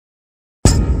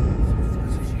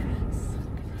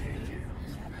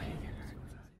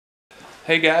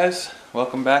Hey guys,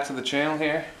 welcome back to the channel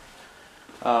here.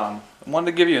 I wanted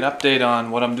to give you an update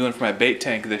on what I'm doing for my bait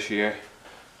tank this year.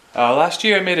 Last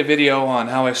year I made a video on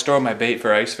how I store my bait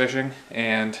for ice fishing,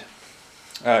 and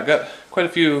got quite a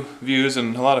few views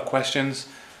and a lot of questions.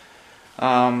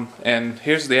 And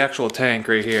here's the actual tank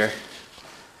right here.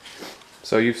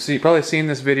 So you've probably seen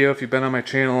this video if you've been on my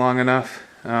channel long enough.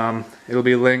 It'll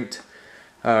be linked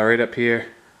right up here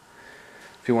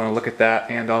if you want to look at that,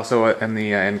 and also in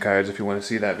the end cards if you want to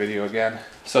see that video again.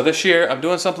 So this year I'm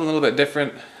doing something a little bit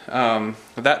different.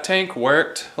 That tank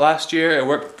worked last year, it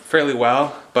worked fairly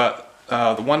well, but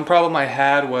the one problem I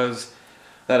had was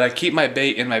that I keep my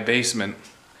bait in my basement,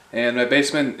 and my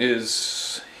basement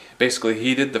is basically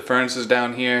heated. The furnace is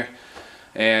down here,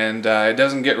 and it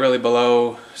doesn't get really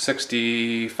below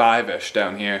 65-ish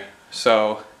down here,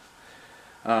 so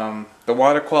the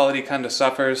water quality kind of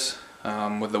suffers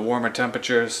with the warmer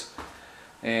temperatures,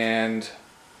 and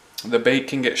the bait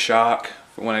can get shock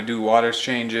when I do water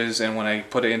changes, and when I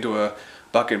put it into a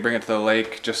bucket and bring it to the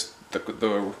lake, just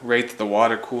the rate that the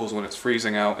water cools when it's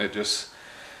freezing out,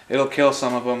 it'll kill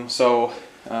some of them. So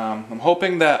I'm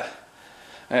hoping that,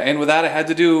 and with that I had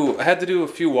to do a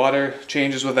few water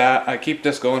changes with that. I keep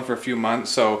this going for a few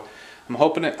months, so I'm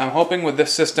hoping with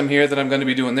this system here that I'm going to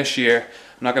be doing this year,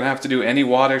 I'm not going to have to do any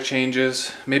water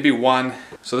changes, maybe one.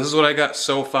 So this is what I got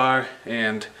so far,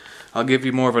 and I'll give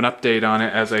you more of an update on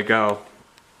it as I go.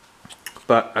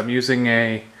 But I'm using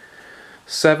a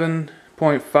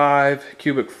 7.5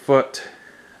 cubic foot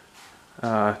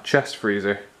chest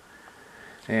freezer,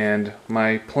 and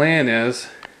my plan is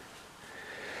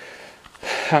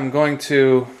I'm going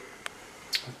to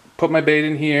put my bait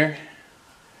in here.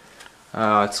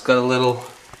 It's got a little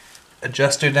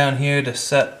adjuster down here to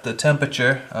set the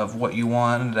temperature of what you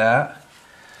want it at.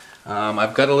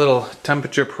 I've got a little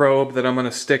temperature probe that I'm going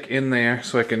to stick in there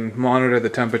so I can monitor the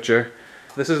temperature.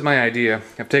 This is my idea.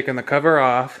 I've taken the cover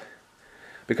off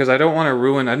because I didn't want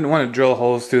to drill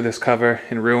holes through this cover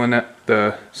and ruin it.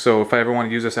 So if I ever want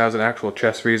to use this as an actual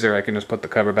chest freezer, I can just put the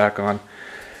cover back on.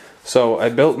 So I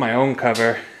built my own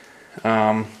cover.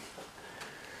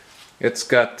 It's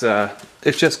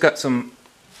just got some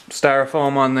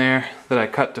styrofoam on there that I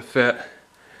cut to fit.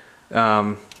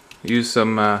 Used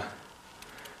some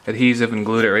adhesive and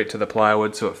glued it right to the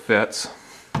plywood so it fits.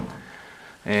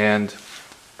 And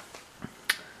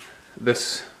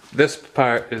this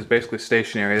part is basically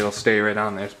stationary. It'll stay right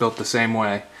on there. It's built the same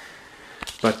way.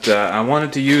 But I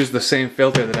wanted to use the same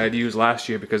filter that I'd used last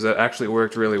year because it actually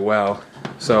worked really well.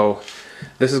 So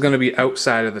this is going to be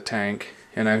outside of the tank,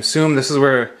 and I assume this is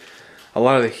where a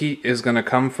lot of the heat is going to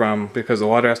come from, because the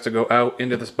water has to go out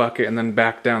into this bucket and then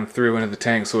back down through into the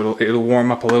tank, so it'll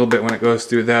warm up a little bit when it goes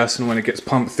through this and when it gets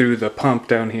pumped through the pump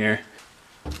down here.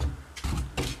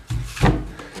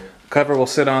 Cover will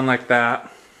sit on like that.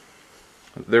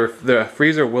 The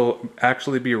freezer will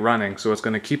actually be running, so it's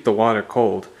going to keep the water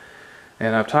cold.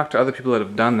 And I've talked to other people that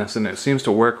have done this, and it seems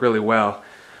to work really well.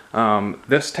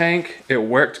 This tank, it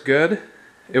worked good.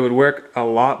 It would work a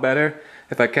lot better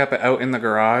if I kept it out in the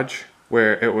garage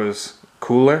where it was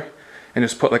cooler, and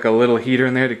just put like a little heater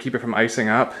in there to keep it from icing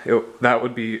up. That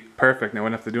would be perfect, and I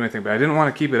wouldn't have to do anything. But I didn't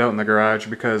want to keep it out in the garage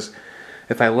because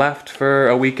if I left for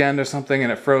a weekend or something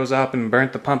and it froze up and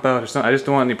burnt the pump out or something, I just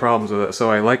don't want any problems with it. So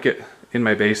I like it in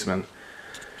my basement.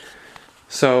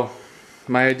 So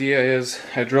my idea is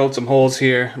I drilled some holes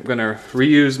here. I'm gonna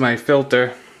reuse my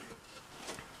filter,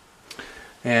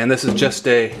 and this is just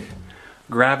a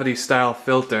gravity style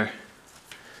filter.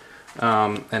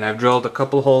 And I've drilled a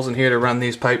couple holes in here to run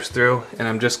these pipes through, and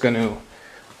I'm just going to,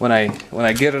 when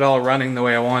I get it all running the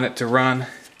way I want it to run, I'm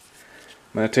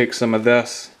going to take some of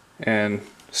this and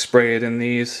spray it in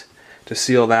these to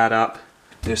seal that up.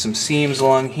 There's some seams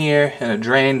along here and a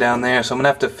drain down there, so I'm going to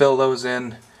have to fill those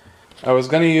in. I was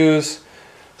going to use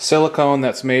silicone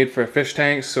that's made for fish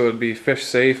tanks, so it would be fish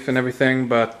safe and everything,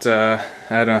 but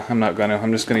I'm not going to.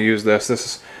 I'm just going to use this.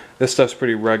 This stuff's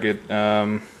pretty rugged.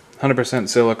 100%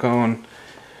 silicone,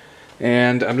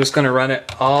 and I'm just going to run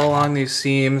it all along these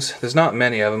seams. There's not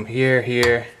many of them,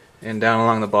 here, and down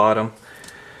along the bottom,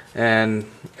 and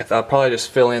I'll probably just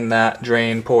fill in that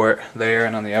drain port there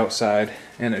and on the outside,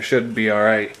 and it should be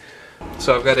alright.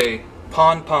 So I've got a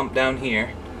pond pump down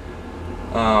here.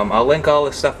 I'll link all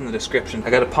this stuff in the description. I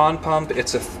got a pond pump.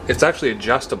 It's actually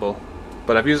adjustable,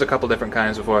 but I've used a couple different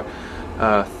kinds before.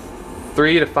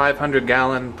 3 to 500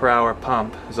 gallon per hour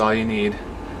pump is all you need.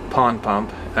 Pond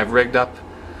pump. I've rigged up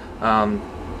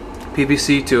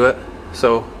PVC to it,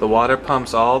 so the water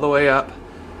pumps all the way up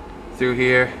through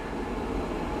here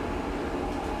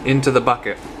into the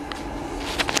bucket.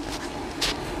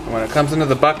 And when it comes into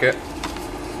the bucket,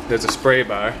 there's a spray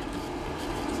bar,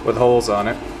 with holes on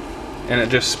it, and it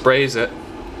just sprays it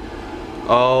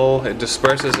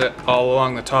disperses it all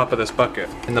along the top of this bucket.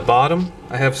 In the bottom,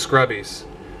 I have scrubbies.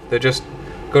 They just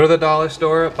go to the dollar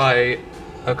store, buy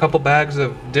a couple bags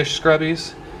of dish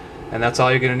scrubbies, and that's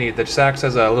all you're gonna need. The Sax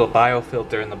has a little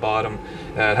biofilter in the bottom.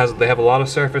 They have a lot of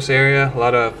surface area, a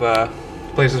lot of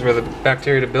places where the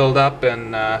bacteria to build up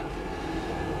and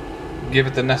give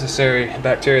it the necessary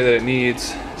bacteria that it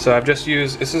needs. So I've just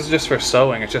used, this is just for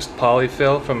sewing, it's just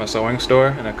polyfill from a sewing store,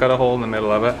 and I cut a hole in the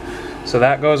middle of it. So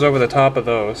that goes over the top of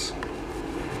those.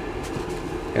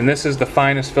 And this is the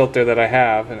finest filter that I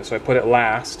have, and so I put it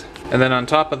last. And then on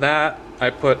top of that, I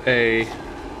put a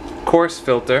coarse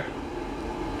filter,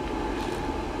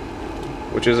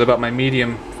 which is about my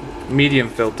medium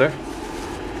filter.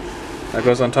 That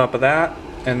goes on top of that,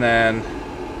 and then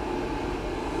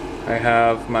I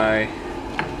have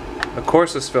the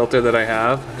coarsest filter that I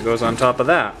have. It goes on top of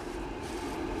that.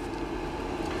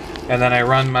 And then I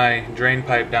run my drain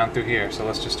pipe down through here. So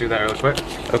let's just do that real quick.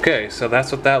 Okay, so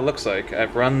that's what that looks like.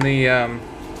 I've run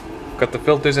got the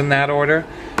filters in that order.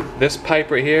 This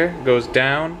pipe right here goes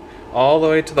down all the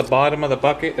way to the bottom of the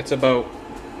bucket. It's about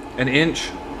an inch,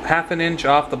 half an inch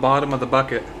off the bottom of the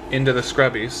bucket into the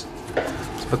scrubbies.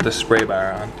 Let's put the spray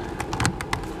bar on.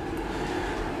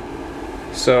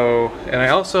 So, and I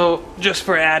also, just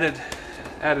for added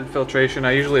filtration,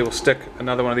 I usually will stick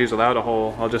another one of these without a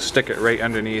hole. I'll just stick it right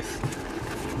underneath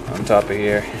on top of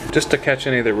here, just to catch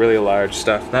any of the really large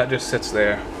stuff. That just sits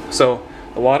there. So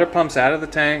the water pumps out of the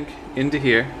tank into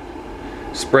here,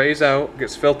 sprays out,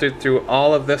 gets filtered through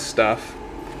all of this stuff.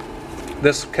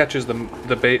 This catches the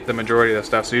majority of the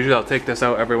stuff. So usually I'll take this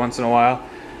out every once in a while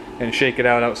and shake it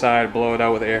out outside, blow it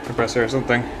out with an air compressor or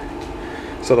something.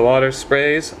 So the water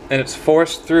sprays, and it's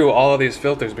forced through all of these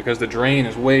filters because the drain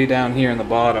is way down here in the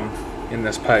bottom in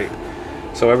this pipe.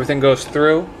 So everything goes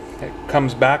through, it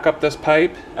comes back up this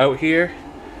pipe out here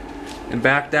and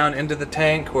back down into the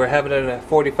tank. We're having it at a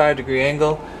 45-degree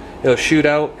angle. It'll shoot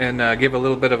out and give a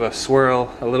little bit of a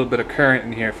swirl, a little bit of current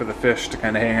in here for the fish to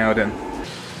kind of hang out in.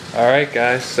 Alright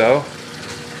guys, so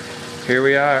here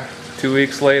we are 2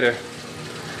 weeks later.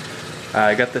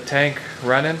 I got the tank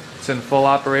running. It's in full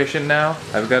operation now.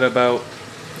 I've got about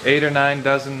 8 or 9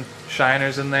 dozen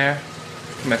shiners in there.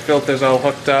 My filter's all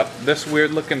hooked up. This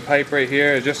weird looking pipe right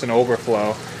here is just an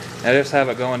overflow. I just have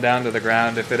it going down to the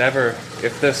ground. If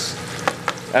this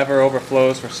ever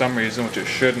overflows for some reason, which it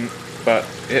shouldn't, but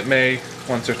it may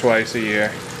once or twice a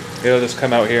year, it'll just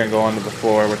come out here and go onto the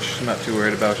floor, which I'm not too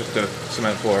worried about, just a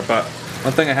cement floor. But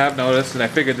one thing I have noticed, and I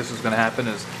figured this was going to happen,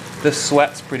 is this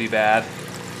sweats pretty bad.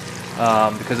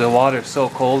 Because the water is so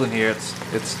cold in here. It's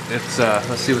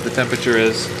let's see what the temperature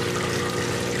is.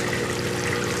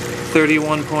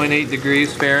 31.8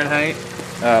 degrees Fahrenheit.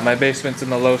 My basement's in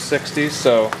the low 60s,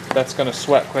 so that's going to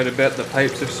sweat quite a bit. The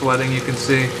pipes are sweating, you can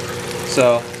see.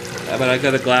 So, but I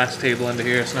got a glass table under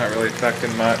here. It's not really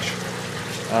affecting much.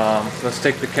 Let's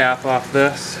take the cap off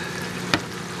this.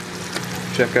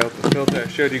 Check out the filter. I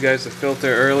showed you guys the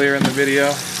filter earlier in the video.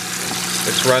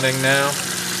 It's running now.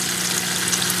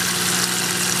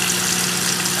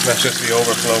 That's just the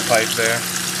overflow pipe there.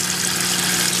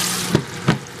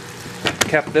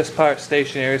 Kept this part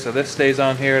stationary, so this stays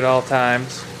on here at all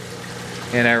times.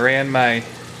 And I ran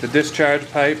the discharge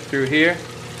pipe through here,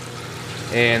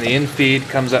 and the infeed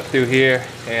comes up through here,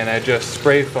 and I just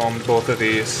spray foamed both of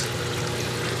these.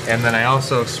 And then I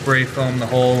also spray foamed the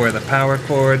hole where the power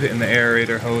cord and the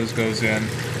aerator hose goes in,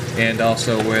 and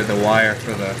also where the wire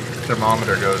for the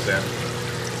thermometer goes in.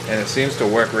 And it seems to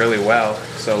work really well.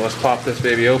 So let's pop this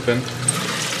baby open.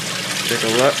 Take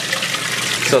a look.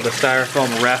 So the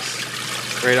styrofoam rests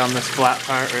right on this flat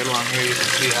part right along here. You can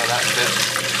see how that fits.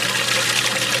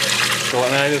 So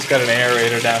and then I just got an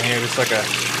aerator down here, just like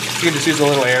you can just use a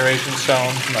little aeration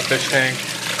stone from a fish tank.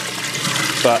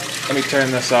 But let me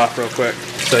turn this off real quick.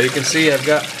 So you can see I've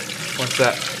got, once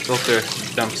that filter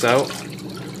dumps out,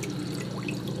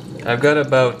 I've got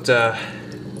about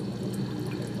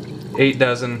 8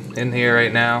 dozen in here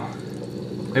right now,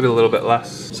 maybe a little bit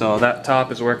less. So that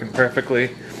top is working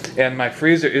perfectly, and my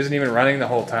freezer isn't even running the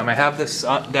whole time. I have this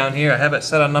down here, I have it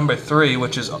set on number 3,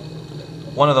 which is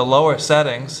one of the lower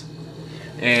settings,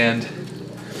 and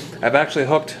I've actually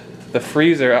hooked the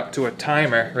freezer up to a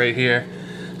timer right here,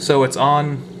 so it's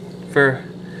on for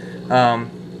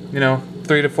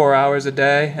 3 to 4 hours a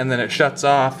day, and then it shuts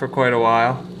off for quite a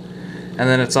while, and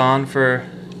then it's on for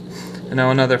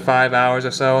another 5 hours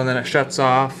or so, and then it shuts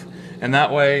off. And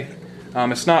that way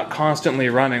it's not constantly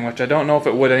running, which I don't know if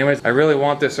it would anyways. I really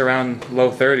want this around low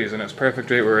 30s, and it's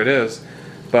perfect right where it is,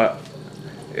 but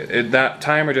that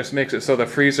timer just makes it so the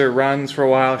freezer runs for a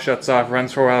while, shuts off,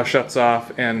 runs for a while, shuts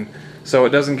off, and so it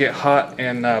doesn't get hot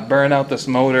and burn out this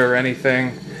motor or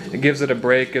anything. It gives it a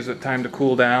break, gives it time to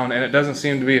cool down, and it doesn't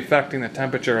seem to be affecting the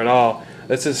temperature at all.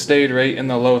 This has stayed right in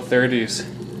the low 30s.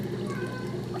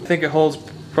 I think it holds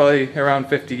probably around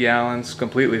 50 gallons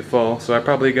completely full, so I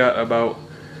probably got about,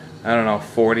 I don't know,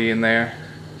 40 in there,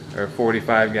 or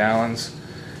 45 gallons.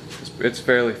 It's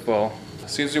fairly full.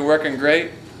 Seems to be working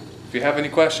great. If you have any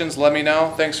questions, let me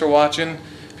know. Thanks for watching.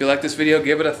 If you like this video,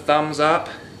 give it a thumbs up,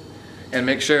 and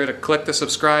make sure to click the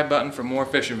subscribe button for more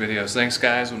fishing videos. Thanks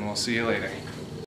guys, and we'll see you later.